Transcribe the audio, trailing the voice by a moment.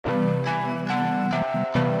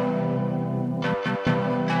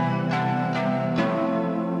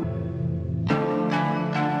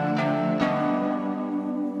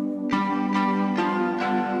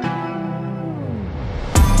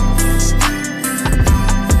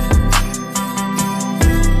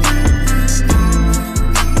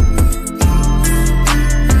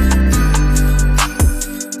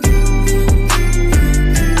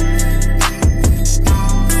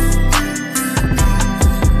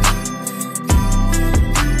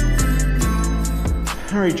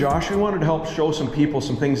right, Josh, we wanted to help show some people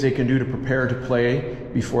some things they can do to prepare to play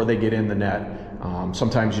before they get in the net.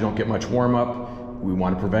 Sometimes you don't get much warm-up. We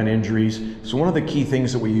want to prevent injuries. So one of the key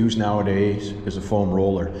things that we use nowadays is a foam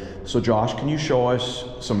roller. So Josh, can you show us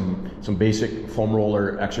some basic foam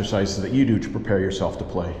roller exercises that you do to prepare yourself to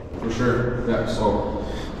play? For sure, yeah. So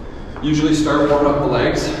usually start warming up the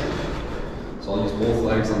legs. So I'll use both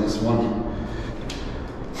legs on this one.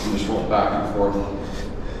 And just roll back and forth.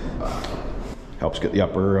 Helps get the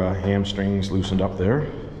upper hamstrings loosened up there.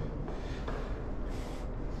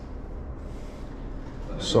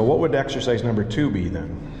 So what would exercise number 2 be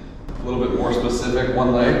then? A little bit more specific,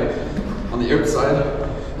 one leg on the outside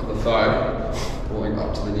of the thigh, rolling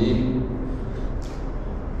up to the knee,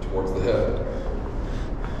 towards the hip.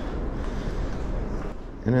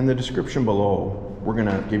 And in the description below, we're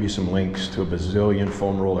gonna give you some links to a bazillion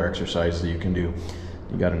foam roller exercises that you can do.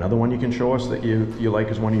 You got another one you can show us that you like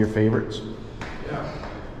as one of your favorites? Yeah.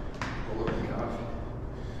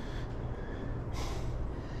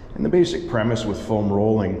 And the basic premise with foam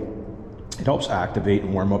rolling, it helps activate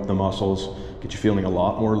and warm up the muscles, get you feeling a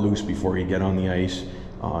lot more loose before you get on the ice,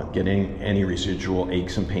 getting any residual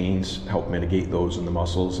aches and pains, help mitigate those in the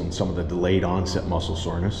muscles and some of the delayed onset muscle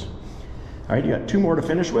soreness. All right, you got 2 more to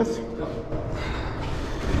finish with?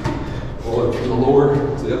 Roll it from the lower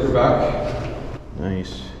to the upper back.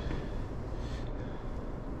 Nice.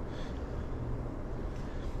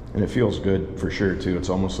 And it feels good for sure too. It's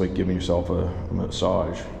almost like giving yourself a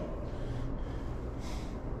massage.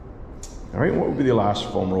 All right, what would be the last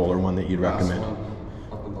foam roller one that you'd recommend? One,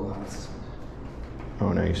 up in the lats.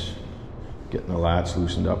 Oh, nice. Getting the lats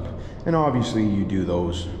loosened up. And obviously you do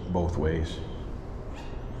those both ways.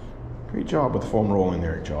 Great job with foam rolling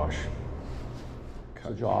there, Josh.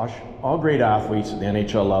 So Josh, all great athletes at the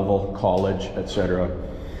NHL level, college, etc.,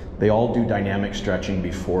 they all do dynamic stretching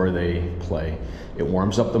before they play. It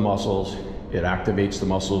warms up the muscles, it activates the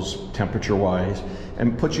muscles temperature-wise,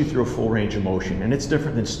 and puts you through a full range of motion. And it's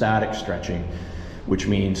different than static stretching, which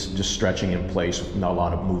means just stretching in place with not a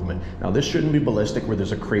lot of movement. Now this shouldn't be ballistic where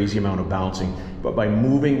there's a crazy amount of bouncing, but by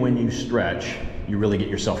moving when you stretch, you really get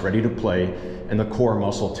yourself ready to play and the core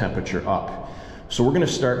muscle temperature up. So we're going to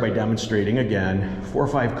start by demonstrating again 4 or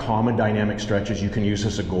 5 common dynamic stretches you can use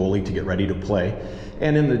as a goalie to get ready to play.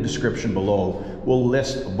 And in the description below, we'll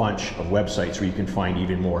list a bunch of websites where you can find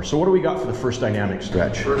even more. So what do we got for the first dynamic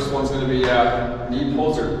stretch? First one's going to be knee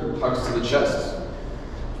pulls or hugs to the chest.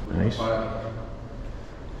 Nice.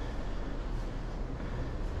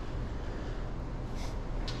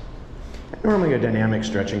 Normally a dynamic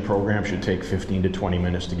stretching program should take 15 to 20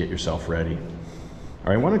 minutes to get yourself ready.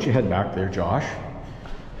 All right, why don't you head back there, Josh?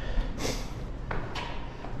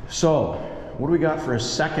 So, what do we got for a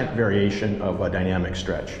second variation of a dynamic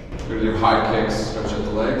stretch? We're going to do high kicks, stretch out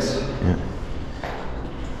the legs. Yeah.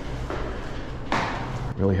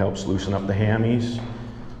 Really helps loosen up the hammies,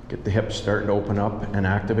 get the hips starting to open up and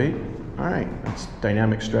activate. All right, that's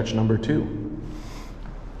dynamic stretch number 2.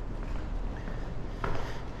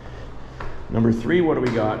 Number 3, what do we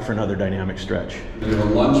got for another dynamic stretch? We're going to do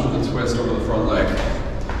a lunge with a twist over the front leg.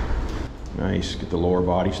 Nice, get the lower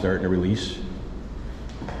body starting to release.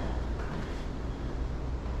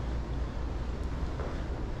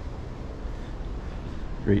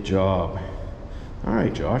 Great job. All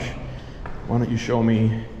right, Josh, why don't you show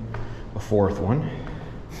me a 4th one?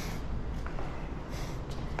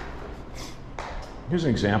 Here's an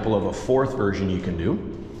example of a 4th version you can do.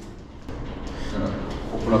 I'm going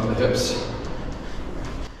to open up the hips.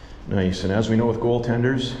 Nice, and as we know with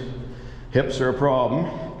goaltenders, hips are a problem,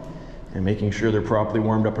 and making sure they're properly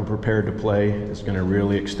warmed up and prepared to play is going to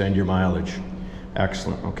really extend your mileage.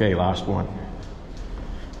 Excellent. Okay, last one.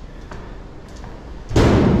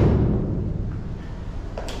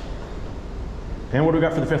 And what do we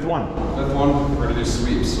got for the 5th one? 5th one, we're going to do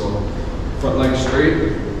sweeps. So front leg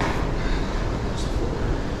straight.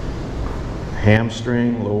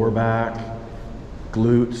 Hamstring, lower back,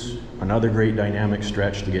 glutes. Another great dynamic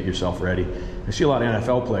stretch to get yourself ready. I see a lot of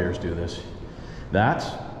NFL players do this. That's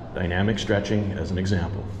dynamic stretching as an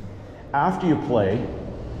example. After you play,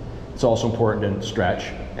 it's also important to stretch,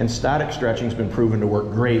 and static stretching has been proven to work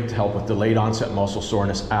great to help with delayed onset muscle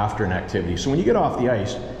soreness after an activity. So when you get off the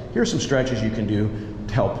ice, here's some stretches you can do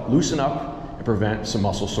to help loosen up and prevent some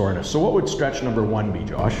muscle soreness. So what would stretch number 1 be,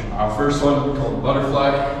 Josh? First one called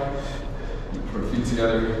butterfly. Put feet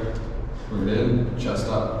together, bring it in, chest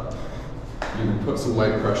up. You can put some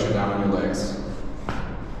light pressure down on your legs.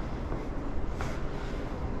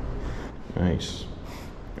 Nice.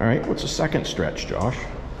 All right, what's the second stretch, Josh?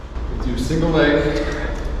 We'll do single leg,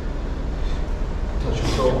 touch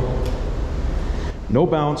and go. No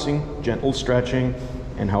bouncing, gentle stretching,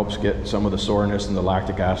 and helps get some of the soreness and the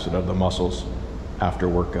lactic acid out of the muscles after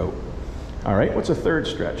workout. All right, what's a third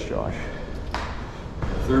stretch, Josh?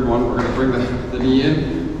 Third one, we're gonna bring the knee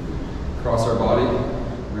in, across our body.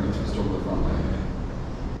 We're gonna twist over the front leg.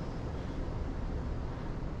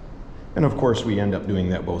 And of course, we end up doing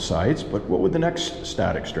that both sides, but what would the next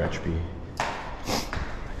static stretch be?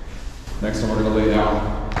 Next one, we're gonna lay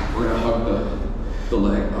down. We're gonna hug the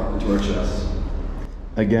leg up into our chest.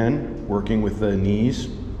 Again, working with the knees,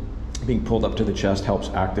 being pulled up to the chest helps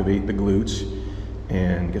activate the glutes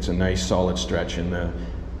and gets a nice solid stretch in the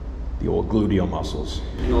old gluteal muscles.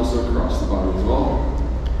 You can also cross the body as well.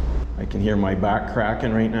 I can hear my back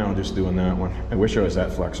cracking right now just doing that one. I wish I was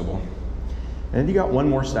that flexible. And you got one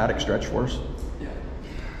more static stretch for us? Yeah.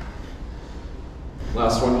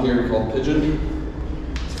 Last one here called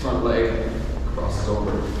pigeon. It's front leg, crosses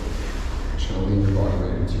over. Just gonna lean your body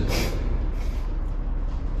right into it.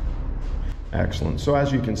 Excellent. So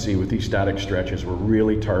as you can see with these static stretches, we're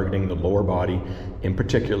really targeting the lower body, in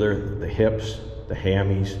particular the hips, the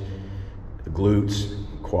hammies, the glutes,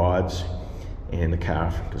 quads, and the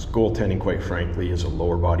calf, because goaltending, quite frankly, is a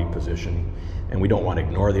lower body position. And we don't want to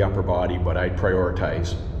ignore the upper body, but I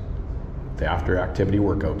prioritize the after activity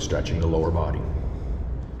workout, stretching the lower body.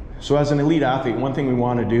 So as an elite athlete, one thing we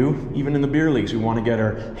want to do, even in the beer leagues, we want to get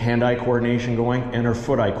our hand-eye coordination going and our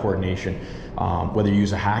foot-eye coordination. Whether you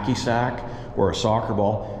use a hacky sack or a soccer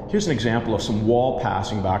ball, here's an example of some wall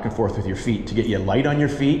passing back and forth with your feet to get you light on your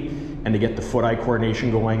feet and to get the foot-eye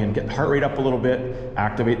coordination going and get the heart rate up a little bit,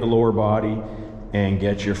 activate the lower body, and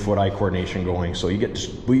get your foot-eye coordination going. So you get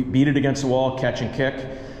to beat it against the wall, catch and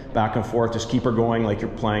kick, back and forth, just keep her going like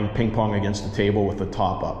you're playing ping pong against the table with the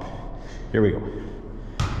top up. Here we go.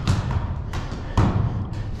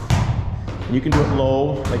 You can do it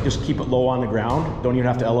low, like just keep it low on the ground. Don't even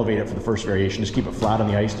have to elevate it for the first variation. Just keep it flat on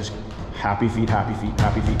the ice. Just happy feet, happy feet,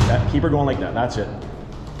 happy feet. Keep her going like that, that's it.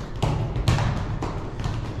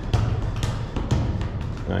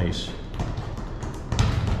 Nice.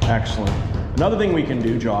 Excellent. Another thing we can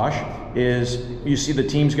do, Josh, is you see the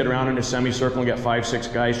teams get around in a semicircle and get 5, 6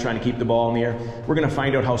 guys trying to keep the ball in the air. We're gonna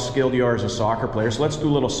find out how skilled you are as a soccer player. So let's do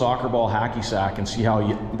a little soccer ball hacky sack and see how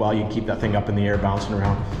you can keep that thing up in the air, bouncing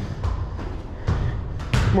around.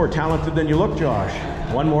 More talented than you look, Josh.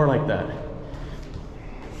 One more like that.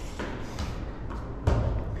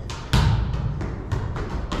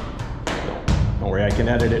 Don't worry, I can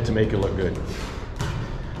edit it to make it look good.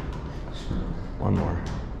 One more.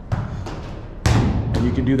 And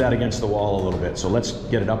you can do that against the wall a little bit. So let's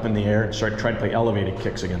get it up in the air and try to play elevated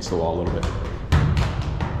kicks against the wall a little bit.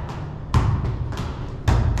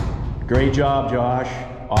 Great job, Josh.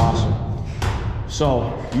 Awesome.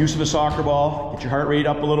 So, use of the soccer ball, get your heart rate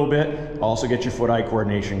up a little bit, also get your foot-eye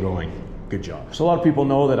coordination going. Good job. So a lot of people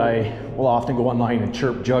know that I will often go online and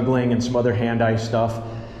chirp juggling and some other hand-eye stuff,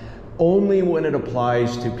 only when it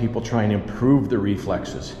applies to people trying to improve the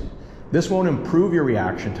reflexes. This won't improve your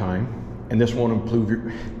reaction time, and this won't improve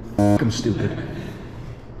your... I'm stupid.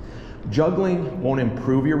 Juggling won't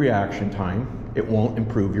improve your reaction time, it won't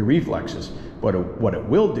improve your reflexes. But what it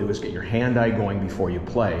will do is get your hand-eye going before you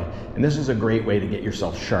play. And this is a great way to get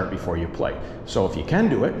yourself sharp before you play. So if you can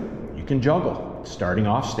do it, you can juggle. Starting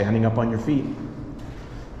off, standing up on your feet.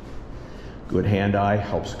 Good hand-eye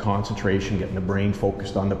helps concentration, getting the brain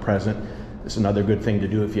focused on the present. This is another good thing to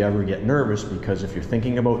do if you ever get nervous, because if you're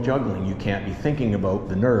thinking about juggling, you can't be thinking about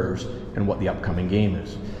the nerves and what the upcoming game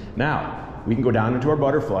is. Now, we can go down into our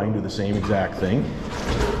butterfly and do the same exact thing.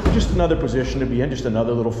 Just another position to be in, just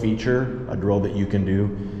another little feature, a drill that you can do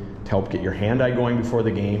to help get your hand-eye going before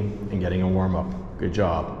the game and getting a warm-up. Good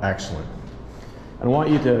job, excellent. And I want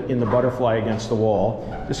you to, in the butterfly against the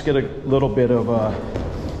wall, just get a little bit of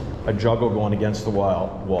a juggle going against the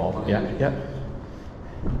wall. Yeah.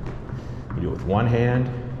 You do it with one hand,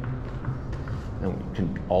 and you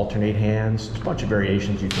can alternate hands. There's a bunch of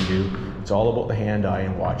variations you can do. It's all about the hand-eye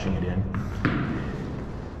and watching it in.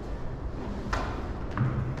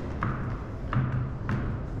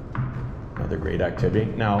 Another great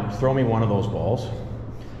activity. Now, throw me one of those balls.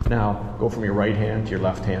 Now, go from your right hand to your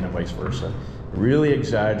left hand and vice versa. Really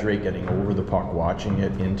exaggerate getting over the puck, watching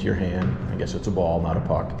it into your hand. I guess it's a ball, not a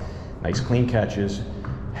puck. Nice clean catches.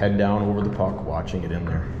 Head down over the puck, watching it in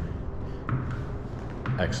there.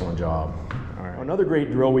 Excellent job. All right. Another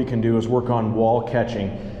great drill we can do is work on wall catching,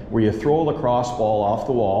 where you throw a lacrosse ball off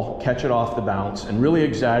the wall, catch it off the bounce, and really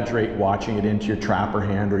exaggerate watching it into your trapper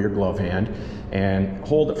hand or your glove hand, and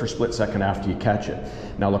hold it for a split second after you catch it.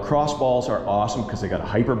 Now, lacrosse balls are awesome because they got a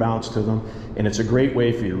hyper bounce to them, and it's a great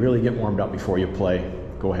way for you to really get warmed up before you play.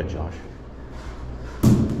 Go ahead, Josh.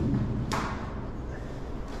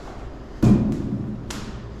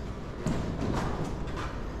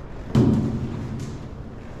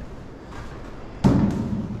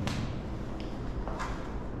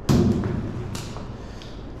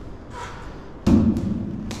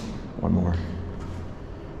 One more.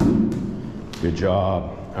 Good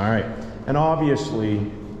job. All right. And obviously,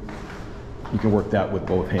 you can work that with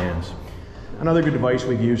both hands. Another good device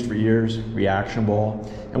we've used for years, reaction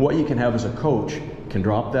ball. And what you can have as a coach, can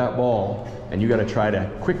drop that ball and you got to try to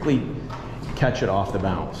quickly catch it off the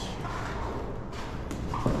bounce.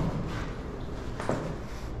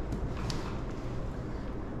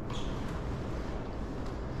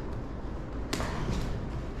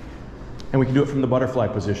 And we can do it from the butterfly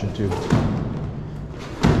position too.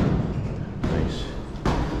 Nice.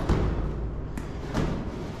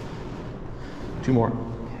 Two more.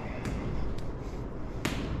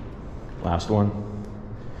 Last one.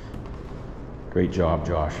 Great job,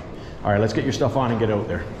 Josh. All right, let's get your stuff on and get out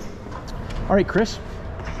there. All right, Kris.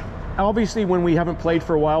 Obviously, when we haven't played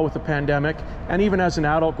for a while with the pandemic, and even as an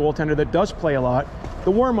adult goaltender that does play a lot,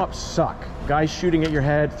 the warm-ups suck. Guys shooting at your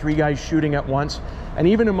head, 3 guys shooting at once. And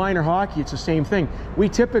even in minor hockey, it's the same thing. We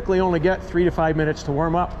typically only get 3 to 5 minutes to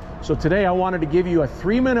warm up. So today I wanted to give you a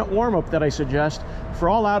 3-minute warm-up that I suggest for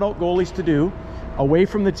all adult goalies to do, away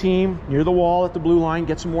from the team, near the wall at the blue line,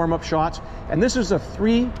 get some warm-up shots. And this is a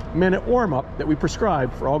 3-minute warm-up that we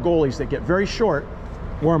prescribe for all goalies that get very short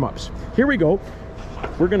warm-ups. Here we go.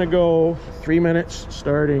 We're gonna go 3 minutes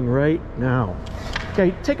starting right now.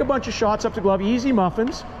 Okay, take a bunch of shots up the glove, easy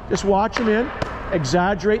muffins. Just watch them in,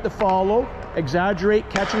 exaggerate the follow, exaggerate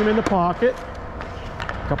catching them in the pocket.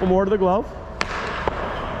 A couple more to the glove.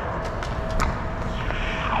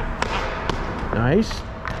 Nice.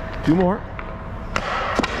 2 more.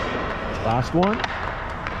 Last one.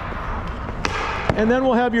 And then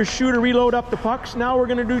we'll have your shooter reload up the pucks. Now we're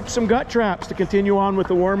going to do some gut traps to continue on with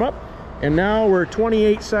the warm-up. And now we're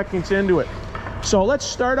 28 seconds into it. So let's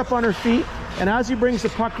start up on our feet. And as he brings the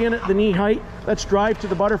puck in at the knee height, let's drive to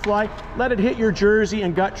the butterfly. Let it hit your jersey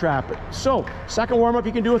and gut trap it. So, second warm-up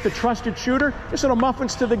you can do with the trusted shooter. Just little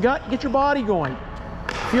muffins to the gut, get your body going.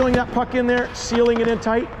 Feeling that puck in there, sealing it in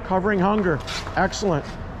tight, covering hunger. Excellent.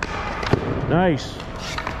 Nice.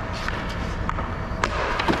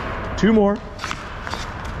 2 more.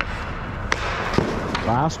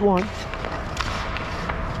 Last one.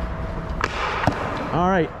 All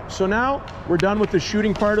right, so now we're done with the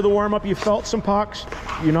shooting part of the warm-up. You felt some pucks.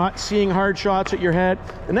 You're not seeing hard shots at your head.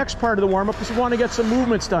 The next part of the warm-up is you want to get some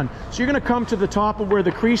movements done. So you're going to come to the top of where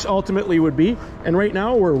the crease ultimately would be. And right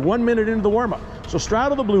now we're 1 minute into the warm-up. So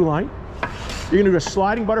straddle the blue line. You're going to do a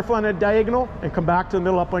sliding butterfly on a diagonal and come back to the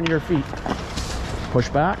middle up on your feet. Push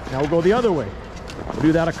back. Now we'll go the other way. We'll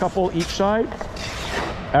do that a couple each side.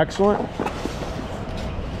 Excellent.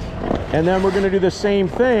 And then we're going to do the same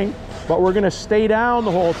thing, but we're going to stay down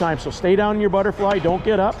the whole time. So stay down in your butterfly, don't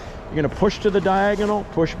get up. You're going to push to the diagonal,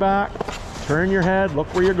 push back, turn your head,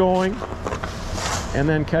 look where you're going, and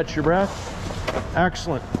then catch your breath.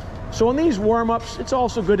 Excellent. So in these warm-ups, it's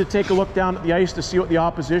also good to take a look down at the ice to see what the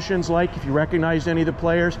opposition's like. If you recognize any of the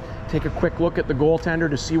players, take a quick look at the goaltender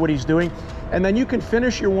to see what he's doing. And then you can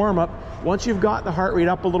finish your warm-up once you've got the heart rate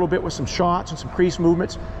up a little bit with some shots and some crease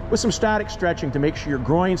movements, with some static stretching to make sure your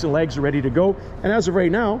groins and legs are ready to go. And as of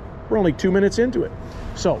right now, we're only 2 minutes into it.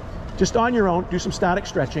 So just on your own, do some static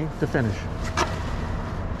stretching to finish.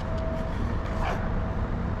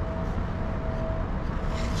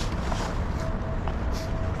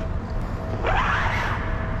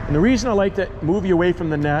 And the reason I like to move you away from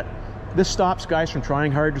the net, this stops guys from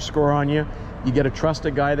trying hard to score on you. You get a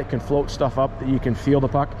trusted guy that can float stuff up, that you can feel the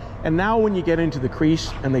puck. And now when you get into the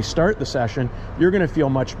crease and they start the session, you're going to feel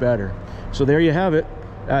much better. So there you have it.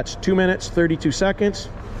 That's 2 minutes, 32 seconds.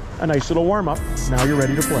 A nice little warm-up. Now you're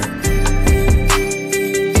ready to play.